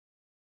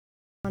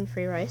on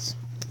FreeRice,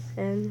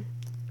 and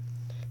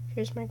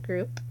here's my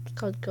group. It's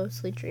called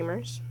Ghostly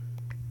Dreamers.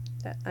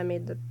 That I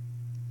made the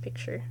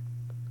picture.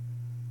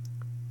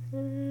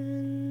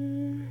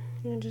 And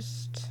you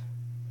just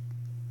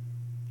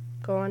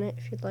go on it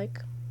if you'd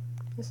like.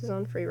 This is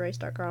on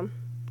freerice.com.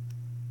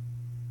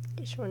 In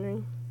case you're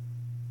wondering.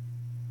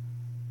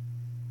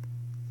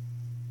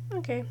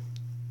 Okay,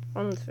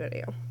 on with the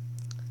video.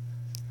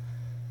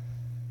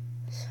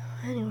 So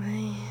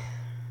anyway,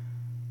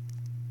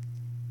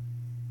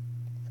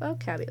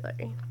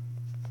 vocabulary.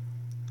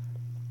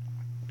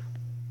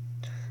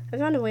 I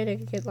found a way to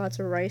get lots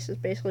of rice. It's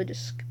basically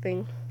just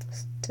skipping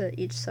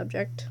to each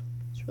subject.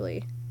 It's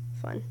really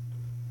fun.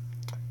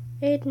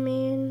 Aid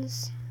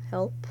means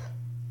help.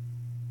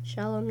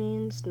 Shallow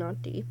means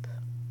not deep.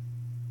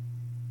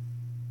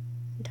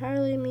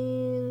 Entirely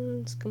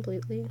means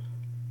completely.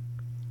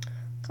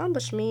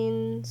 Accomplish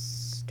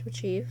means to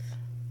achieve.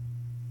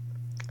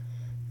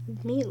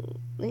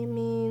 Immediately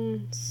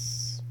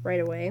means right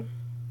away.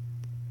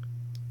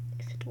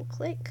 If it will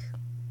click.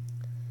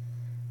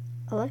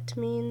 Elect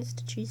means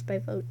to choose by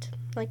vote,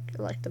 like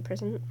elect the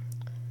president.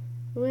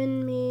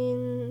 Win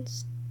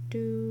means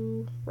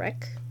to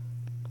wreck.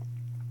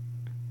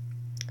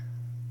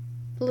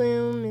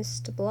 Bloom is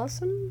to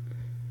blossom.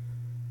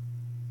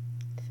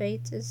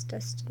 Fate is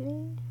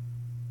destiny.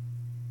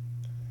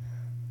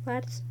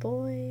 Lad is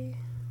boy.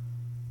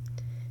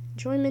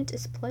 Enjoyment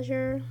is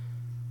pleasure.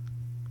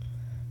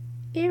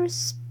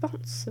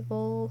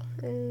 Irresponsible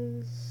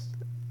is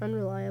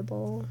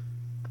unreliable.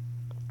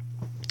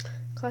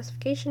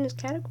 Classification is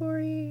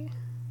category.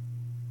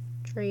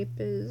 Drape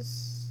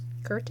is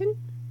curtain.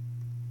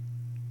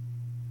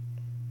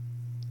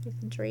 Like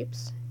the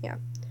drapes, yeah.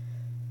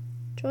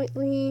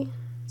 Jointly,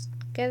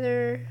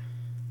 together.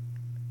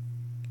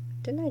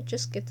 Didn't I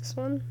just get this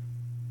one?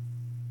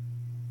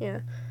 Yeah.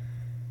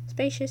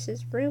 Spacious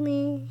is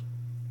roomy.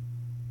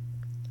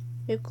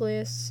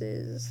 Nucleus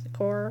is the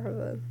core of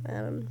an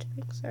atom, to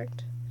be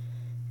exact.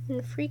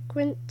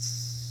 Infrequent,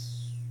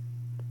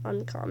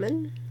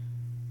 uncommon.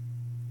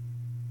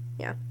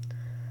 Yeah.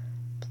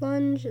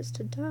 Plunge is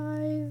to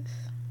dive.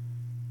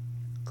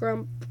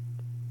 Grump,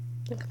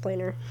 a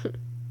complainer.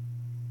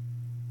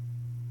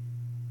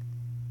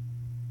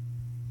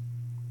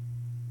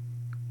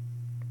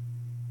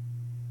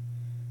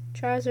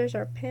 Trousers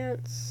are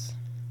pants.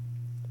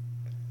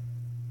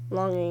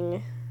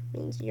 Longing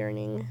means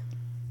yearning.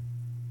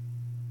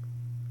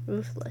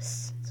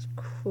 Ruthless, it's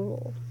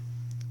cruel.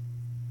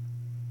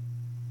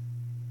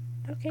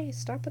 Okay,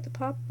 stop with the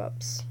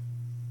pop-ups.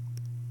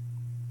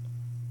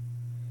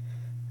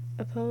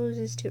 Oppose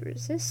is to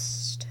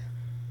resist.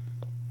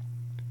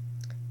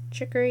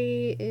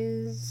 Trickery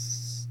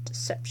is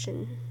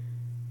deception,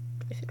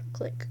 if it will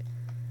click.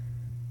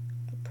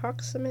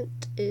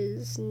 Approximate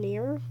is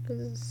near,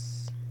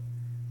 because,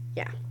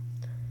 yeah.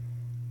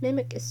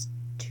 Mimic is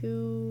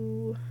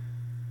to,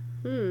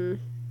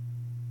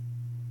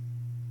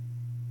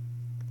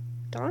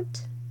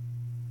 daunt?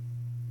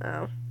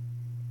 Oh.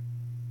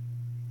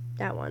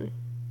 That one.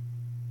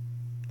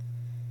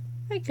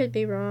 I could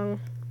be wrong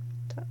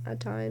at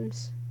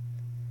times.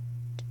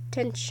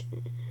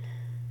 Detention.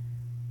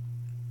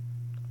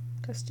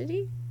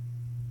 Custody?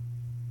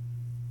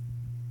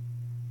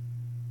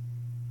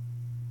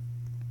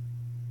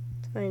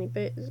 Tiny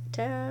bit is a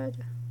tad.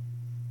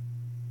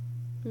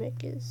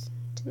 Mick is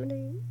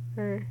intimidate,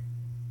 or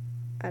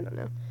I don't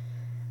know.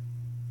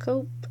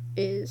 Cope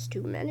is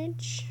to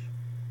manage.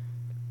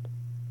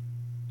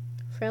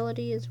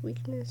 Frailty is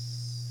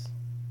weakness.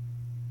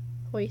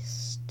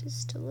 Hoist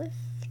is to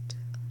lift.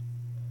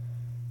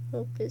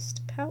 Hope is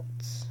to pout.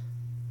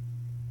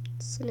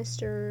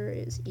 Sinister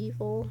is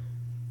evil.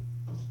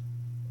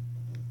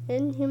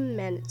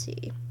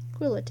 Inhumanity,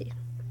 cruelty.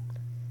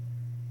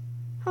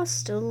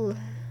 Hostile,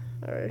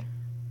 or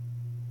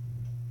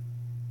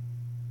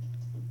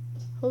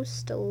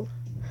hostile.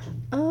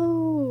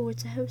 Oh,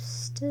 it's a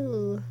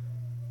hostile.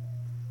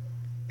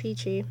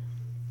 Peachy.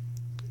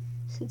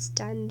 Since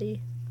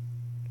dandy.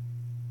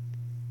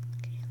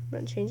 Okay, I'm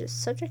gonna change the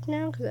subject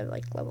now because I have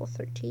like level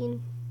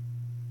 13,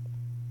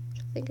 which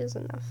I think is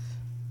enough.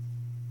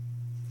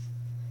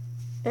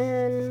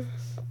 And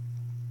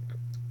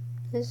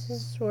this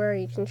is where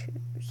you can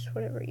choose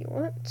whatever you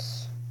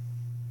want.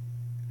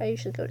 I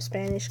usually go to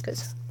Spanish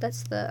because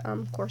that's the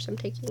course I'm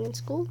taking in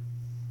school.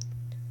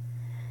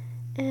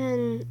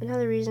 And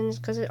another reason is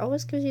because it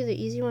always gives you the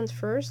easy ones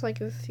first. Like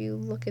if you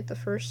look at the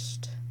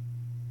first,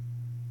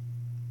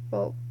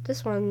 well,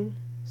 this one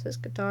says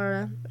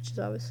guitarra, which is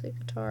obviously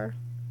guitar.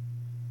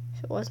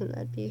 If it wasn't,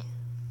 that'd be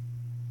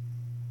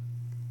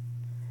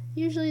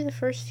usually the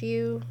first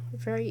few are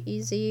very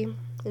easy,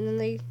 and then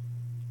they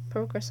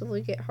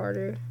progressively get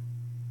harder.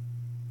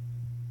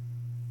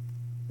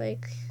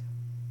 Like,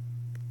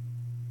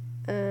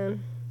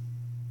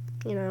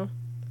 you know,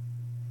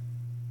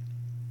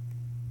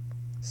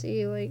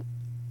 see, like,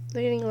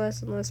 they're getting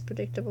less and less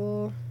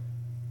predictable.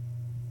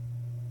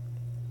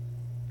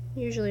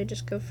 Usually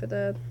just go for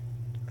the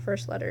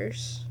first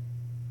letters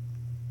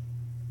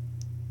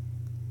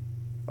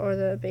or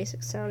the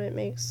basic sound it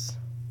makes.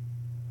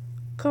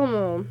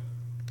 Como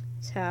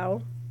is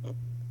how.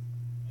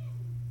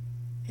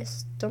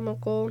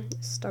 Estomaco,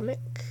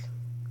 stomach.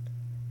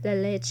 La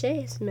leche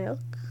is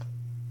milk.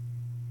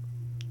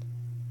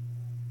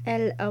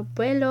 El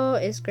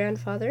abuelo is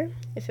grandfather.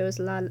 If it was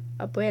la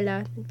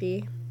abuela, it'd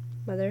be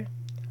mother.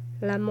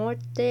 La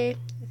muerte,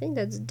 I think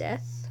that's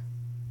death.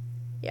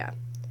 Yeah.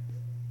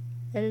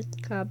 El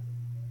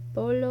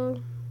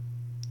cabolo,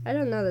 I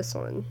don't know this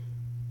one.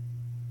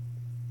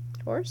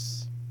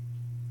 Horse?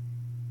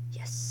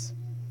 Yes.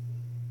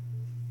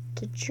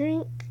 To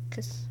drink,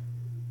 cause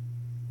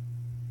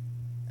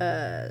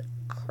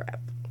crap.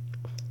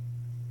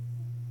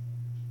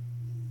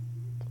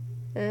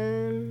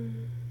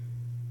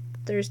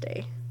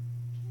 Thursday.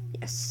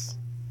 Yes.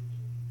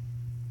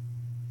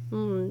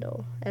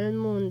 Mundo. El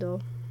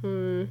mundo.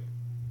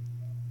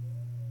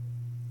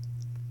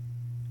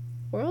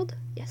 World?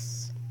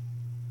 Yes.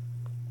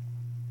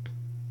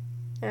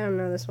 I don't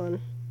know this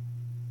one.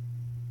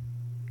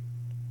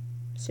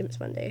 Assume it's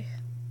Monday.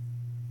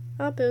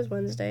 Oh, it was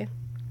Wednesday.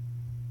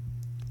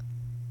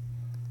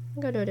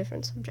 I'll go to a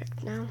different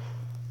subject now.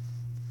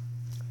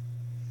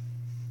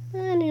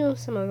 I knew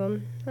some of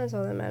them. That's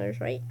all that matters,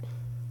 right?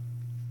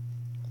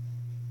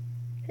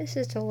 This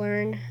is to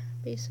learn,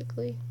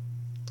 basically.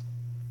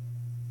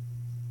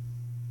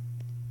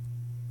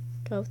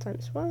 12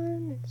 times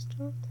 1 is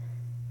 12.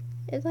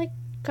 It, like,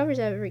 covers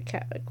every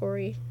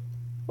category.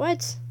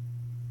 What?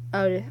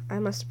 Oh, I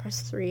must have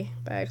pressed 3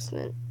 by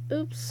accident.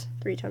 Oops.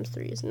 3 times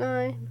 3 is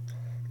 9.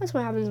 That's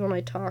what happens when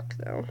I talk,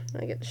 though.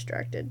 I get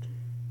distracted.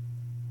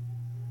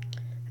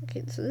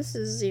 Okay, so this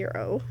is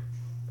 0.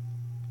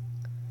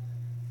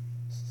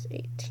 This is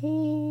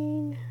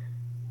 18.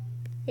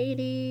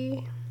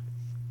 80.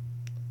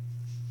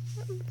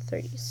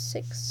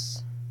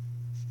 36.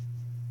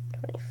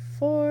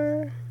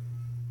 24.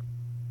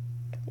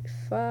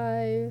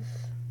 25.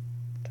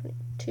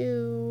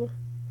 22.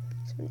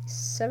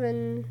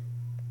 77.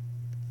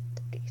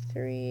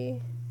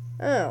 33.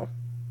 Oh.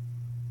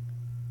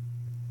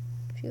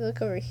 If you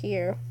look over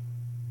here,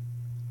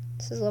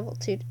 this is level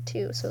 2 to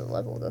 2, so the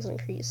level does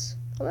increase.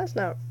 Well, that's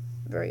not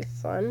very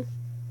fun.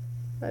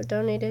 I've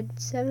donated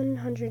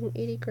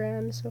 780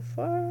 grams so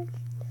far.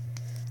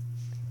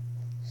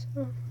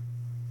 So,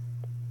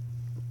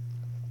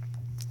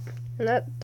 and that